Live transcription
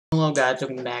Hello guys,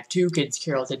 welcome back to Kids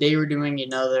Carroll. Today we're doing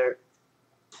another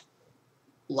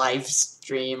live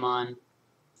stream on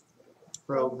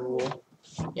Rogue.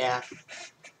 Yeah.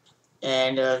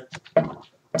 And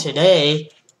today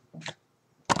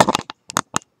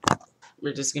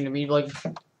we're just gonna be like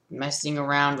messing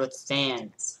around with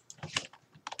fans.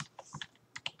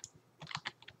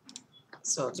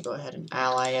 So let's go ahead and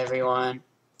ally everyone.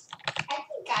 I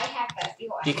think I have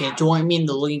everyone. You can join me in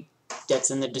the link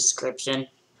that's in the description.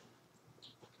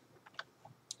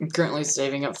 I'm currently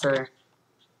saving up for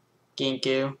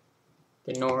Ginku,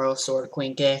 the Noro Sword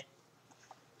Quinke.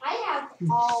 I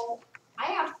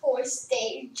have 4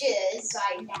 stages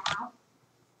right now.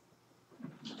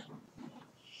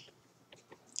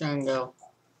 I'm gonna go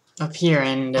up here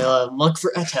and look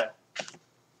for Eto.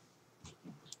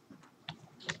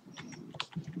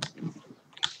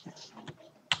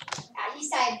 At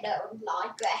least I no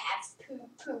longer have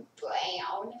poo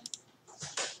brown.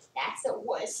 That's the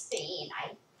worst thing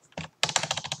I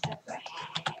ever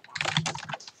had.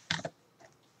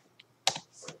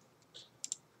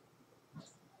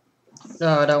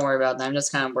 No, don't worry about that. I'm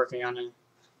just kind of working on a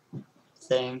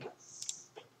thing.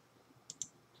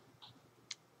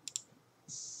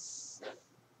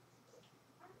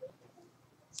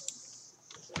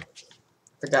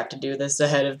 Forgot to do this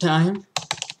ahead of time.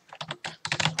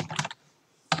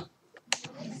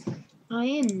 I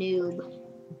am noob.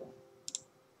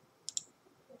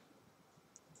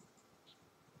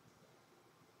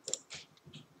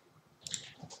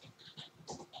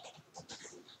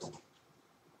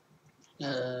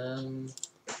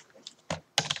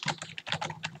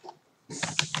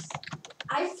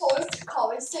 I forced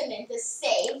Carson into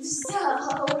safe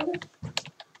zone.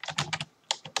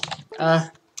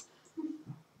 I'm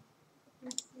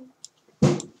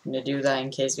gonna do that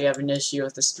in case we have an issue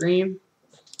with the stream.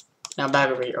 Now back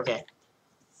over here. Okay.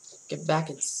 Get back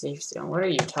in safe zone. What are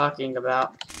you talking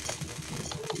about?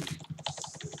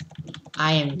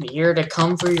 I am here to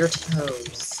come for your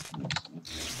toes.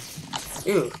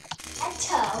 Ooh.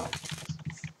 Eto.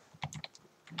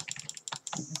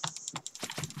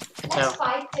 Eto. Let's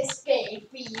fight this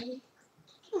baby.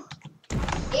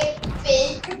 It's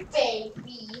big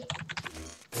baby.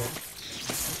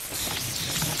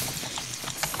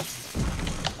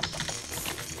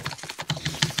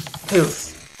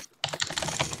 Poof.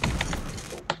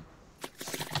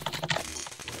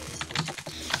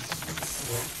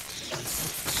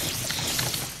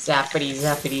 Zappity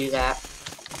zappity zap.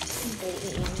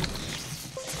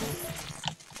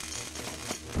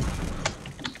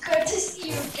 Good to see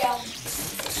you again.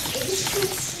 It is good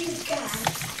to see you again,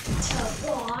 to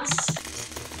boss.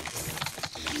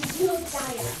 You will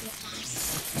die of the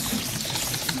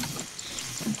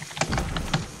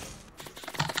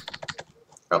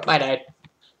Oh, I died.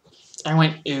 I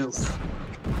went oof.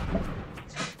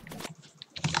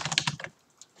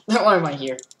 Why am I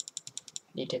here?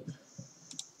 Need to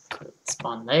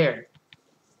spawn there.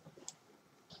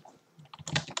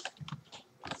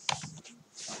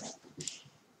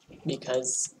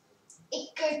 Because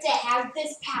It's good to have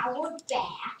this power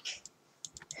back.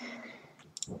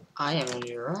 I am a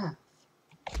giraffe.